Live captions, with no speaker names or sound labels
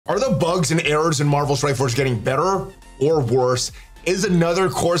Are the bugs and errors in Marvel Strike Force getting better or worse? Is another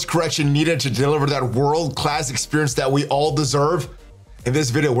course correction needed to deliver that world-class experience that we all deserve? In this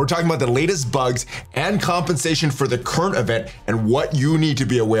video, we're talking about the latest bugs and compensation for the current event and what you need to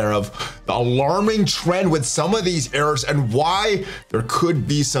be aware of, the alarming trend with some of these errors, and why there could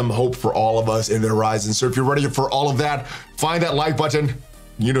be some hope for all of us in the horizon. So if you're ready for all of that, find that like button.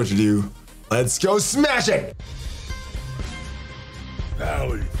 You know what to do. Let's go smash it!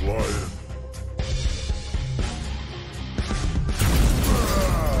 ValleyFlyin.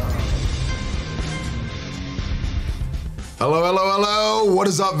 Hello. What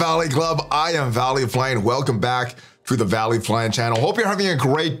is up, Valley Club? I am ValleyFlyin. Welcome back to the ValleyFlyin channel. Hope you're having a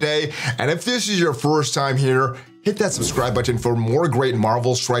great day. And if this is your first time here, hit that subscribe button for more great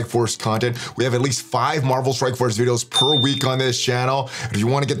Marvel Strike Force content. We have at least 5 Marvel Strike Force videos per week on this channel. If you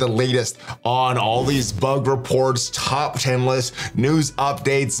want to get the latest on all these bug reports, top 10 lists, news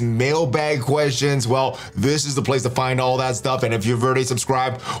updates, mailbag questions, well, this is the place to find all that stuff. And if you've already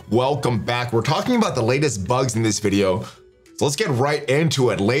subscribed, welcome back. We're talking about the latest bugs in this video. So let's get right into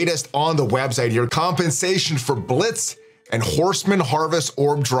it. Latest on the website here, compensation for Blitz and Horseman Harvest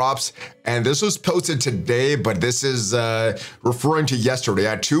orb drops. And this was posted today, but this is referring to yesterday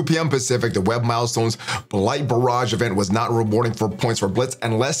at 2 p.m. Pacific. The Web Milestones Blight Barrage event was not rewarding for points for Blitz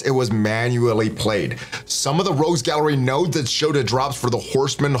unless it was manually played. Some of the Rogues Gallery nodes that showed the drops for the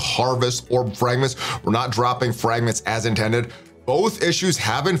Horseman Harvest orb fragments were not dropping fragments as intended. Both issues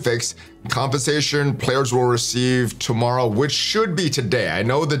have been fixed. Compensation players will receive tomorrow, which should be today. I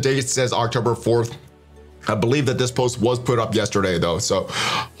know the date says October 4th. I believe that this post was put up yesterday though, so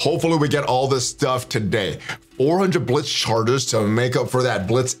hopefully we get all this stuff today. 400 Blitz charges to make up for that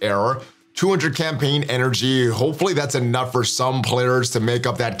Blitz error. 200 campaign energy. Hopefully that's enough for some players to make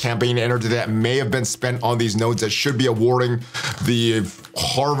up that campaign energy that may have been spent on these nodes that should be awarding the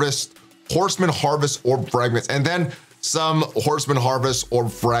Horseman Harvest orb fragments. And then some Horseman Harvest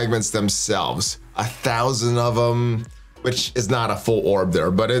orb fragments themselves. 1,000 of them, which is not a full orb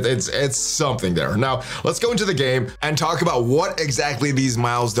there, but it's something there. Now, let's go into the game and talk about what exactly these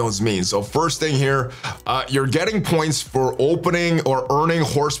milestones mean. So first thing here, you're getting points for opening or earning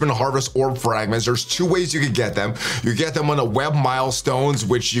Horseman Harvest orb fragments. There's 2 ways you could get them. You get them on the Web Milestones,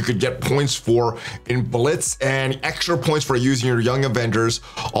 which you could get points for in Blitz, and extra points for using your Young Avengers.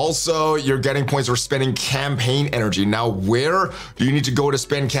 Also, you're getting points for spending campaign energy. Now, where do you need to go to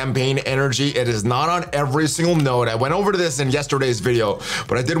spend campaign energy? It is not on every single node. I went over to this in yesterday's video,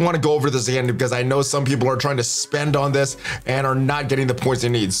 but I did want to go over this again because I know some people are trying to spend on this and are not getting the points they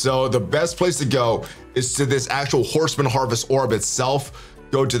need. So the best place to go is to this actual Horseman Harvest orb itself.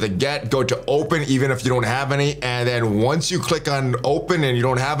 Go to the go to open, even if you don't have any. And then once you click on open and you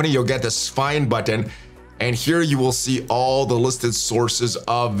don't have any, you'll get this find button. And here you will see all the listed sources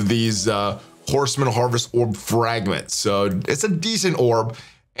of these Horseman Harvest orb fragments. So it's a decent orb.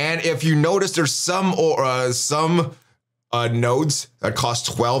 And if you notice, there's some nodes that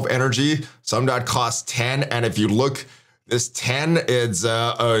cost 12 energy, some that cost 10, and if you look, this 10 is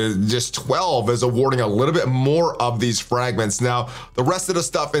just 12 is awarding a little bit more of these fragments. Now, the rest of the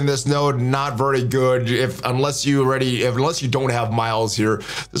stuff in this node, not very good unless you don't have miles here.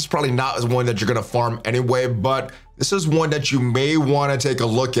 This is probably not one that you're gonna farm anyway, but this is one that you may want to take a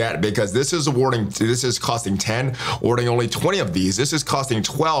look at because this is costing 10, awarding only 20 of these. This is costing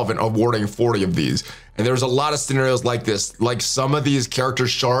 12 and awarding 40 of these. And there's a lot of scenarios like this, like some of these character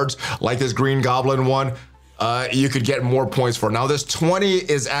shards, like this Green Goblin one, you could get more points for. Now this 20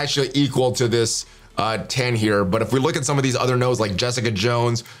 is actually equal to this 10 here, but if we look at some of these other nodes like Jessica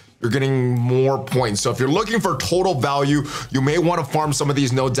Jones, you're getting more points. So if you're looking for total value, you may want to farm some of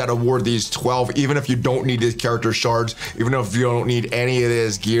these nodes that award these 12, even if you don't need these character shards, even if you don't need any of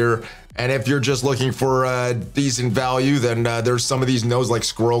this gear. And if you're just looking for a decent value, then there's some of these nodes like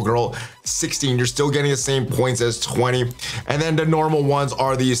Squirrel Girl, 16, you're still getting the same points as 20. And then the normal ones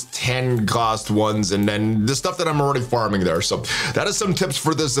are these 10 cost ones, and then the stuff that I'm already farming there. So that is some tips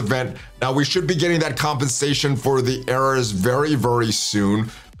for this event. Now we should be getting that compensation for the errors very, very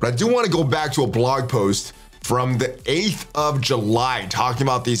soon. But I do want to go back to a blog post from the 8th of July talking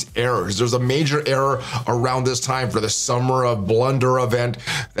about these errors. There's a major error around this time for the Summer of Blunder event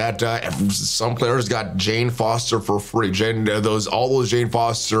that some players got Jane Foster for free. All those Jane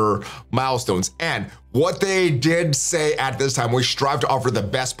Foster milestones. And What they did say at this time, we strive to offer the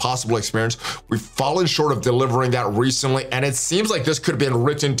best possible experience. We've fallen short of delivering that recently, and it seems like this could have been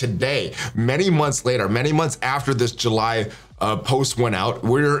written today, many months later, many months after this July post went out.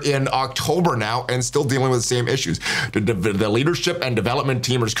 We're in October now and still dealing with the same issues. The leadership and development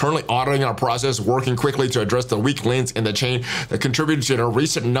team is currently auditing our process, working quickly to address the weak links in the chain that contributed to a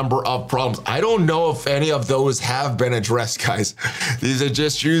recent number of problems. I don't know if any of those have been addressed, guys. These are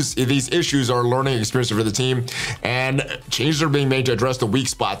just these issues are learning experience for the team, and changes are being made to address the weak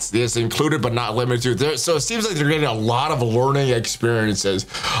spots. This included but not limited to. So it seems like they're getting a lot of learning experiences.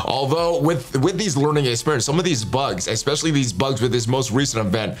 Although with these learning experiences, some of these bugs, especially these bugs with this most recent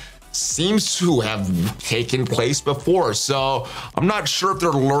event, seems to have taken place before. So I'm not sure if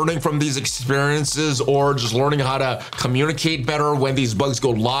they're learning from these experiences or just learning how to communicate better when these bugs go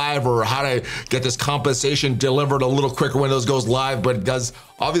live, or how to get this compensation delivered a little quicker when those goes live. But does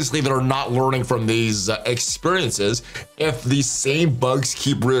obviously they're not learning from these experiences if these same bugs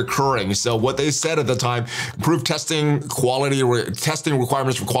keep reoccurring. So what they said at the time: improved testing testing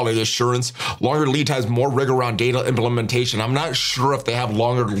requirements for quality assurance, longer lead times, more rigor around data implementation. I'm not sure if they have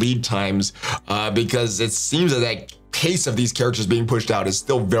longer lead times because it seems that pace of these characters being pushed out is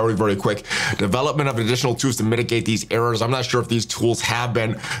still very, very quick. Development of additional tools to mitigate these errors. I'm not sure if these tools have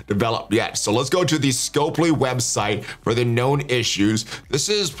been developed yet. So let's go to the Scopely website for the known issues. This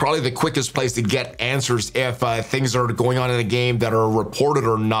is probably the quickest place to get answers if things are going on in the game that are reported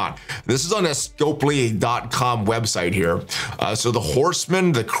or not. This is on a Scopely.com website here. So the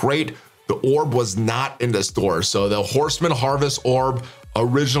Horseman, the crate, the orb was not in the store. So the Horseman Harvest orb,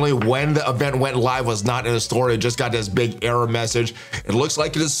 originally when the event went live, was not in the store. It just got this big error message. It looks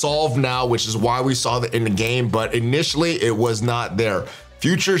like it is solved now, which is why we saw that in the game, but initially it was not there.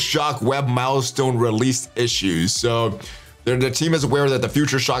 Future Shock web milestone release issues. So the team is aware that the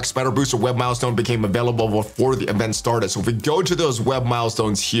Future Shock Spider Booster web milestone became available before the event started. So if we go to those web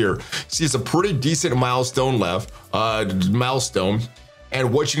milestones here, see it's a pretty decent milestone left,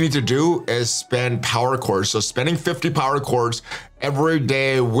 and what you need to do is spend power cores. So spending 50 power cores every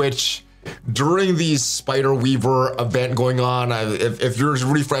day, which during the Spider Weaver event going on, if you're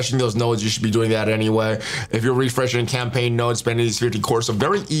refreshing those nodes, you should be doing that anyway. If you're refreshing campaign nodes, spending these 50 cores, so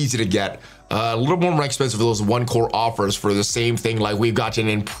very easy to get. A little more expensive for those one core offers for the same thing like we've gotten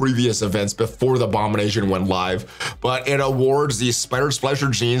in previous events before the Abomination went live. But it awards the Spider Splasher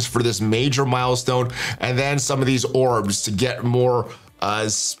genes for this major milestone, and then some of these orbs to get more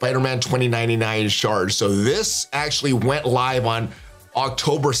Spider-Man 2099 shards. So this actually went live on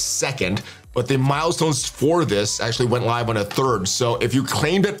October 2nd, but the milestones for this actually went live on the 3rd. So if you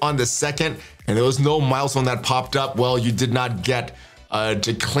claimed it on the 2nd and there was no milestone that popped up, well, you did not get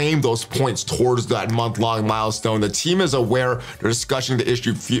to claim those points towards that month-long milestone. The team is aware. They're discussing the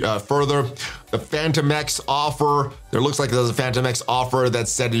issue further. The Phantom X offer, there looks like there's a Phantom X offer that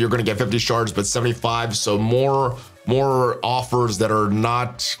said you're going to get 50 shards, but 75. So more offers that are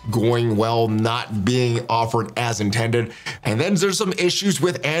not going well, not being offered as intended. And then there's some issues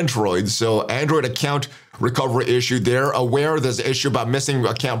with Android. So Android account recovery issue. They're aware there's an issue about missing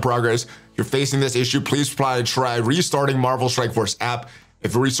account progress. You're facing this issue, please probably try restarting Marvel Strike Force app.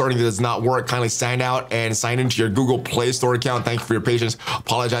 If restarting does not work, kindly sign out and sign into your Google Play Store account. Thank you for your patience.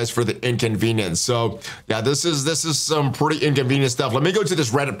 Apologize for the inconvenience. So yeah, this is some pretty inconvenient stuff. Let me go to this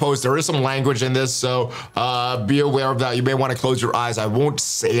Reddit post. There is some language in this, so be aware of that. You may want to close your eyes. I won't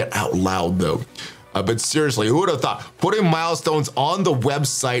say it out loud though. But seriously, who would have thought putting milestones on the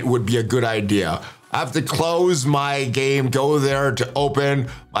website would be a good idea? I have to close my game, go there to open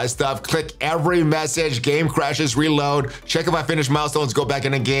my stuff, click every message, game crashes, reload, check if I finished milestones, go back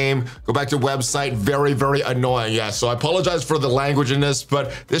in the game, go back to website. Very, very annoying. Yeah, so I apologize for the language in this,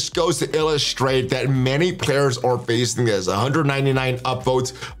 but this goes to illustrate that many players are facing this. 199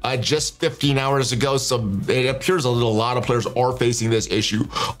 upvotes just 15 hours ago. So it appears a lot of players are facing this issue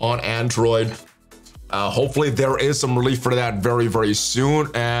on Android. Hopefully there is some relief for that very, very soon.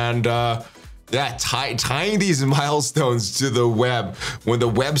 And yeah, tying these milestones to the web when the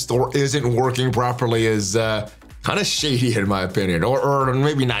web store isn't working properly is kind of shady in my opinion, or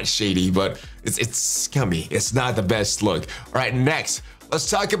maybe not shady, but it's scummy. It's not the best look. All right, next, let's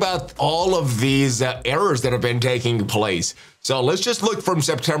talk about all of these errors that have been taking place. So let's just look from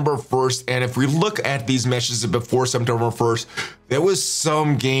September 1st. And if we look at these messages before September 1st, there was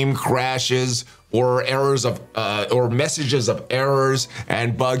some game crashes or errors of or messages of errors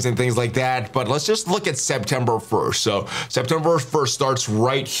and bugs and things like that. But let's just look at September 1st. So September 1st starts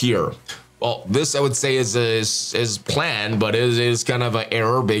right here. Well, this I would say is planned, but it is kind of an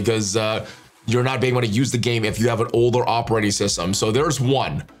error because you're not being able to use the game if you have an older operating system. So there's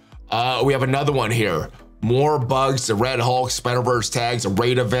one. We have another one here. More bugs, the Red Hulk, Spider-Verse tags, a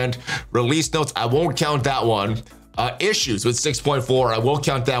raid event, release notes. I won't count that one. Issues with 6.4, I will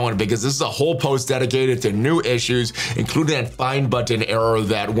count that one because this is a whole post dedicated to new issues, including that find button error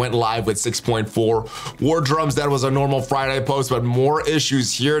that went live with 6.4. War Drums, that was a normal Friday post, but more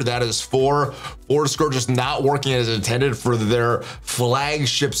issues here. That is 4. Scourge not working as intended for their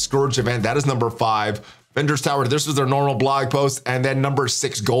flagship Scourge event. That is number 5. Vendors Tower, this was their normal blog post. And then number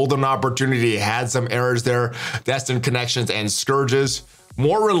 6, Golden Opportunity, had some errors there. Destined Connections and Scourges.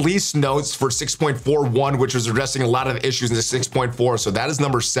 More release notes for 6.41, which was addressing a lot of issues in the 6.4. So that is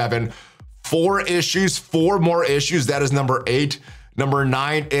number 7. 4 issues, 4 more issues. That is number 8. Number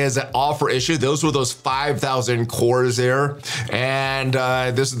 9 is an offer issue. Those were those 5,000 cores there. And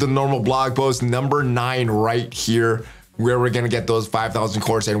this is the normal blog post, number 9 right here, where we're going to get those 5,000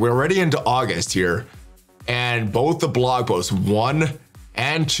 cores. And we're already into August here. And both the blog posts, 1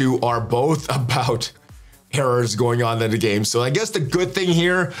 and 2, are both about errors going on in the game. So I guess the good thing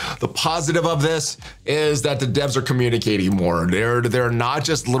here, the positive of this, is that the devs are communicating more. They're not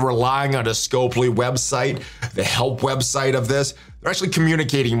just relying on a Scopely website, the help website of this. They're actually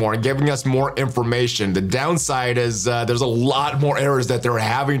communicating more and giving us more information. The downside is there's a lot more errors that they're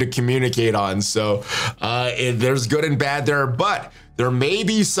having to communicate on. So there's good and bad there, but there may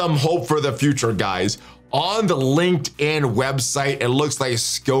be some hope for the future, guys. On the LinkedIn website, it looks like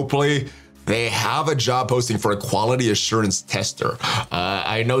Scopely, they have a job posting for a quality assurance tester.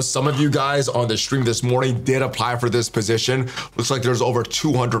 I know some of you guys on the stream this morning did apply for this position. Looks like there's over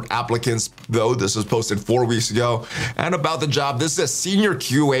 200 applicants, though. This was posted 4 weeks ago. And about the job, this is a senior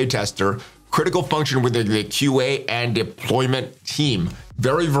QA tester, critical function within the QA and deployment team.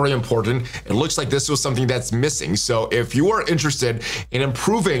 Very, very important. It looks like this was something that's missing. So if you are interested in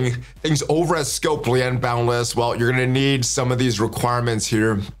improving things over at Scopely and Boundless, well, you're gonna need some of these requirements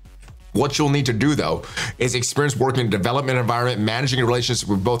here. What you'll need to do, though, is experience working in a development environment, managing relationships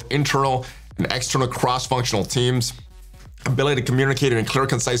with both internal and external cross-functional teams, ability to communicate in a clear,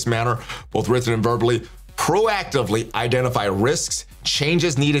 concise manner, both written and verbally, proactively identify risks,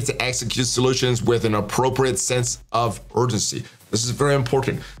 changes needed to execute solutions with an appropriate sense of urgency. This is very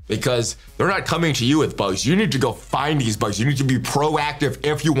important because they're not coming to you with bugs. You need to go find these bugs. You need to be proactive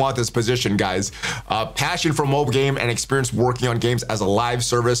if you want this position, guys. Passion for mobile game and experience working on games as a live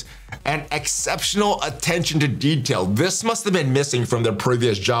service and exceptional attention to detail. This must have been missing from their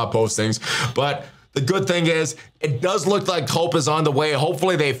previous job postings, but the good thing is it does look like hope is on the way.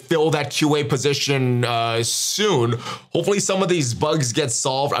 Hopefully they fill that QA position soon. Hopefully some of these bugs get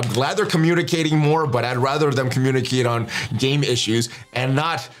solved. I'm glad they're communicating more, but I'd rather them communicate on game issues and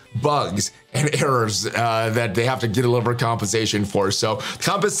not bugs and errors that they have to deliver compensation for. So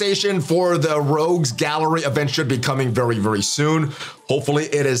compensation for the Rogues Gallery event should be coming very, very soon. Hopefully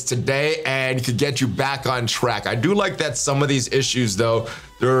it is today and could get you back on track. I do like that some of these issues, though,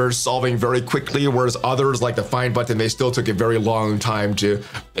 they're solving very quickly, whereas others, like the find button, they still took a very long time to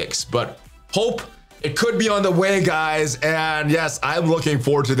fix. But hope it could be on the way, guys. And yes, I'm looking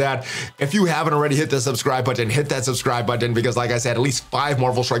forward to that. If you haven't already hit the subscribe button, hit that subscribe button because, like I said, at least 5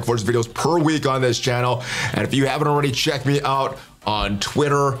 Marvel Strike Force videos per week on this channel. And if you haven't already checked me out on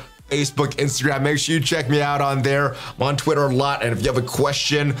Twitter, Facebook, Instagram, make sure you check me out on there. I'm on Twitter a lot, and if you have a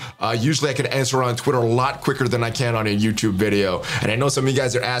question, usually I can answer on Twitter a lot quicker than I can on a YouTube video. And I know some of you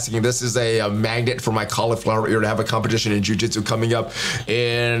guys are asking, this is a magnet for my cauliflower ear to have a competition in jiu-jitsu coming up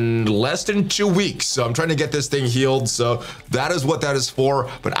in less than 2 weeks. So I'm trying to get this thing healed. So that is what that is for.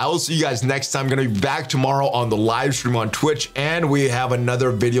 But I will see you guys next time. I'm gonna be back tomorrow on the live stream on Twitch, and we have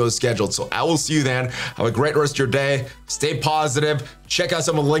another video scheduled. So I will see you then. Have a great rest of your day. Stay positive. Check out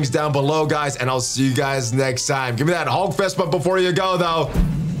some of the links down below, guys, and I'll see you guys next time. Give me that Hulk fist bump before you go, though.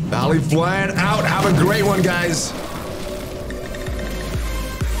 ValleyFlyin out. Have a great one, guys.